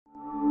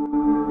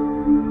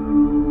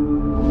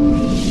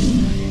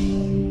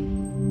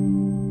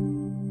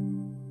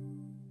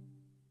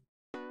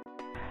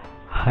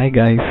Hi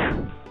guys,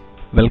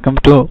 welcome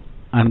to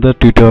another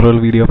tutorial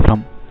video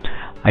from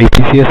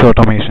IPCS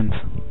Automations.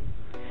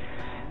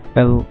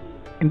 Well,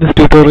 in this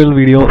tutorial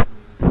video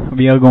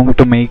we are going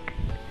to make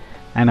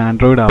an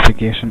Android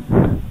application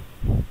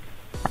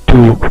to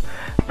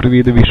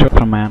preview the visual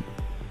from an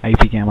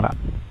IP camera.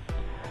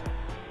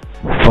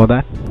 For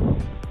that,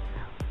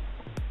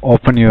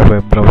 open your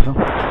web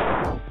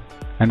browser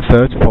and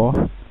search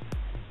for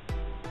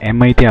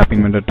MIT App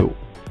Inventor 2.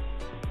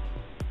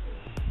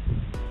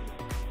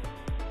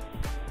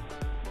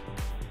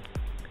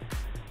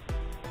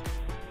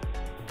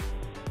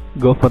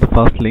 Go for the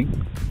first link.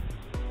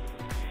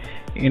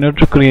 In order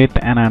to create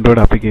an Android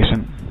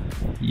application,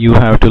 you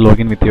have to log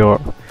in with your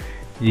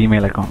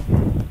Gmail account.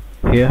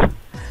 Here,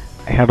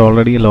 I had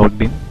already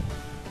logged in.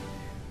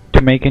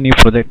 To make a new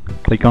project,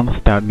 click on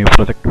Start New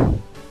Project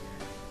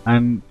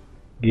and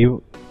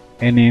give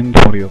a name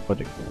for your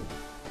project.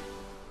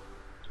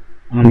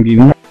 I'm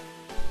giving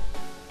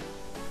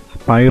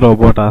Spy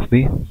Robot as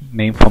the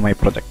name for my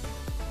project,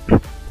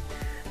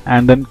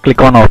 and then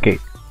click on OK.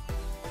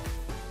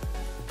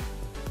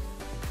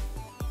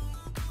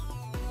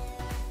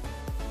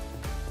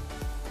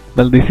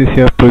 Well, this is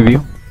your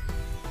preview.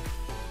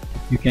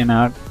 You can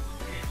add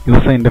user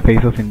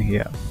interfaces in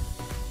here.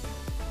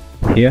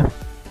 Here,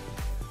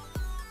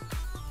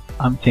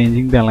 I'm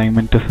changing the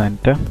alignment to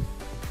center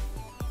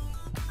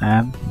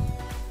and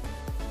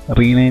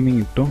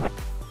renaming it to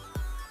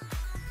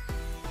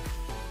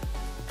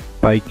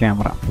Spy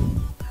Camera.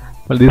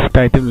 Well, this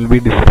title will be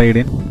displayed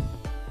in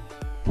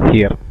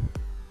here.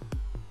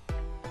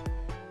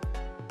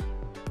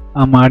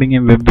 I'm adding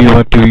a web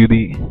viewer to view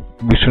the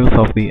visuals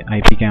of the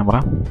IP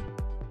camera.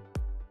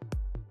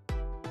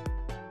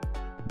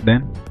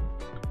 Then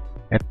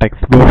a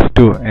text box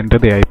to enter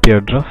the IP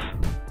address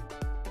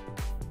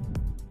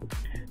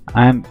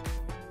and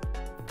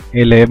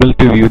a label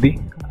to view the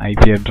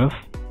IP address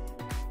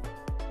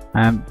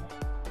and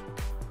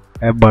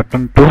a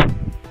button to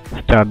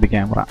start the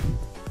camera.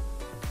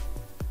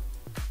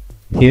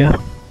 Here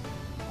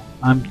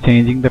I'm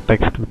changing the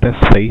text with a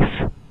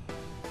space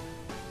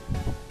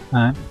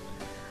and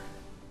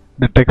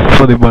the text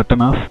for the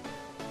button is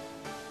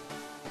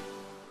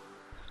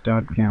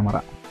Start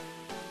Camera.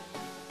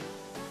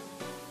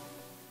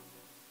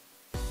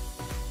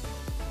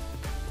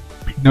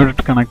 In order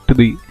to connect to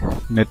the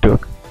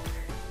network,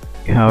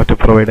 you have to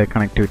provide a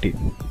connectivity.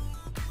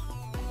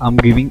 I'm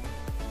giving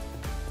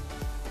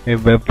a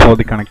web for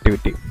the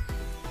connectivity.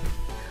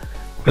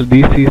 Well,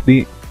 this is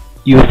the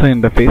user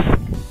interface.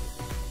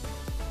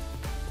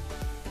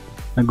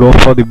 Now go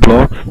for the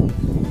blocks.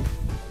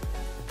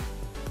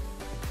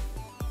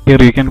 Here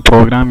you can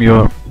program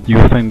your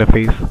user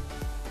interface.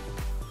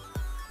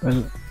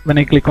 Well, when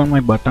I click on my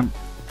button,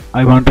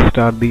 I want to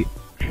start the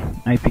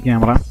IP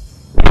camera.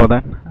 For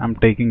that, I'm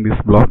taking this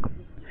block.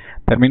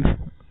 That means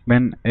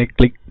when a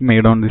click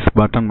made on this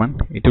button one,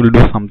 it will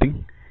do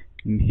something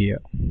in here.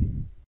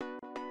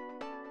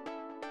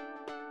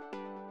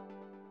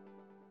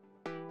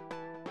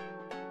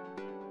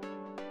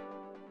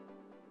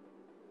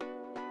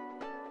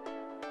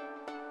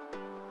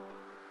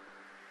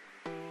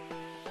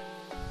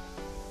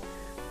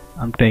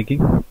 I'm taking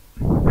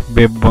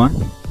web1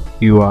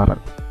 URL.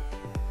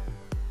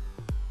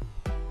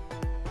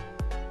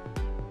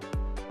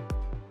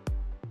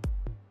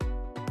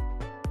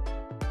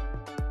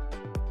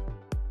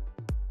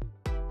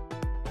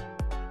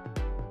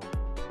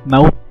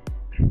 Now,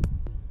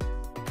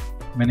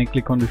 when I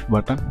click on this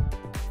button,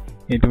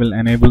 it will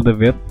enable the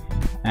web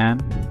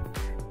and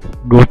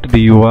go to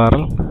the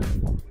URL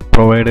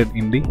provided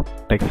in the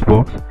text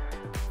box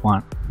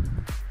 1.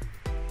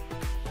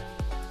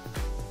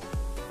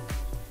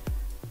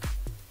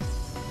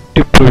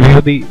 To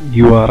preview the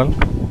URL,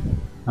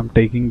 I'm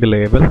taking the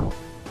label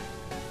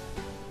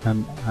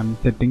and I'm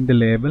setting the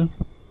label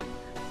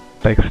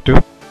text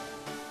to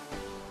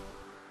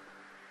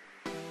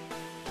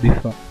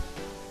this one.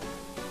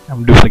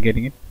 I'm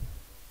duplicating it.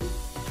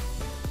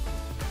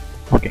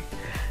 Okay.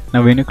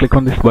 Now when you click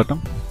on this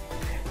button,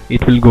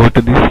 it will go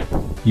to this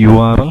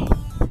URL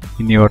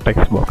in your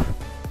text box.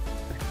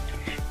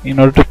 In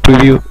order to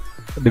preview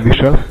the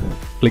visuals,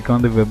 click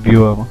on the web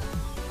viewer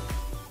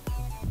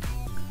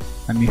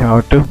and you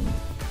have to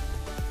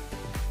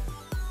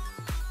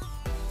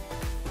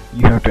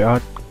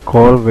add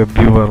call web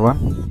viewer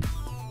 1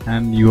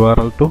 and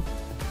URL to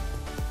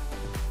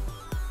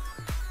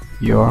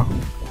your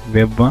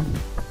web 1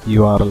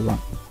 URL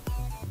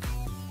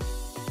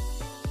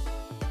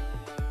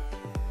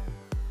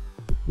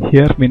 1.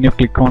 Here when you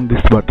click on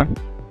this button,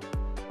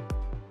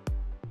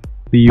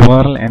 the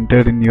URL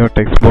entered in your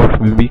text box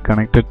will be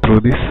connected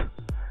through this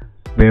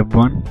web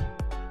 1.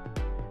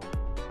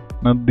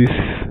 Now this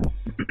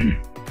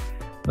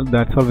well,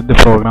 that's all with the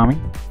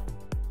programming.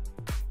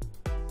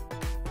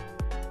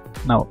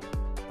 Now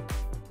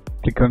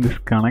click on this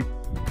connect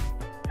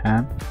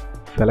and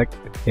select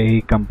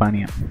a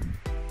companion.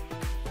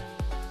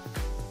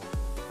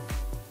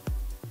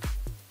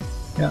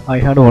 Yeah, I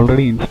had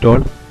already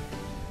installed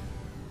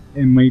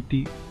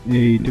MIT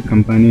A2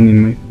 companion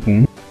in my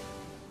phone.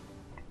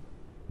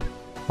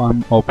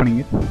 I'm opening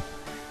it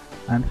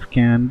and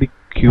scan the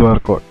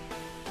QR code.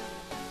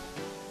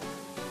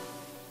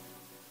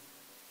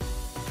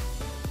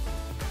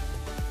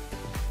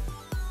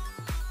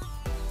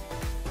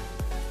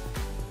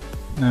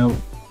 Now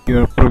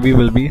your preview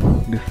will be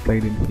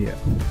displayed in here.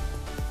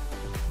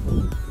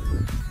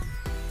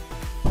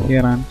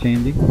 Here I am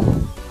changing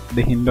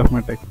the hint of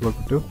my text box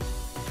to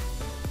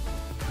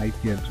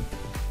IP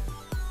address.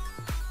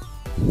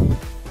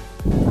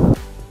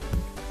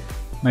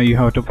 Now you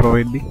have to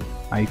provide the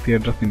IP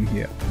address in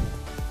here.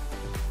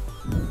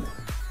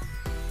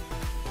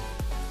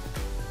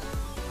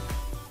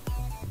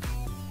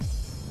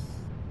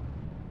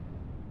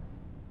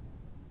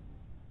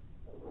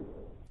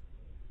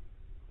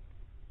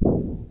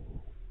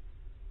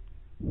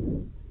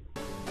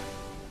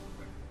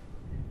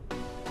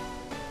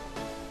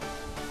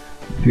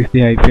 This is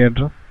the IP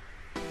address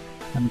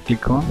and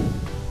click on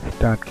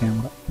Start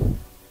Camera.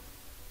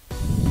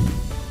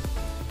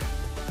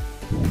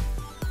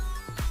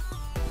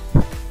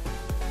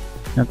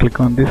 Now click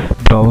on this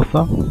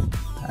browser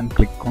and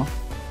click on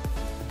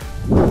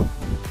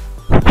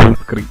full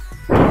screen.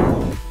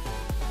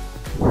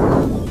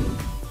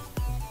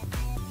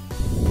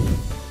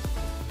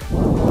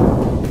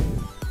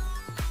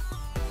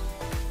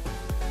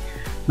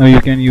 Now you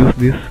can use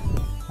this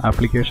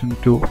application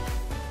to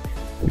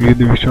view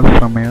the visuals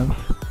from a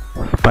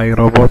spy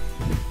robot.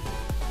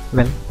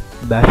 Well,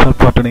 that's all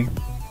for today.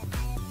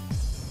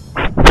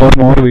 For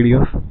more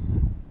videos,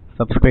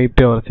 subscribe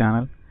to our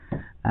channel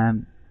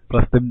and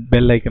press the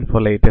bell icon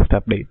for latest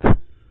updates.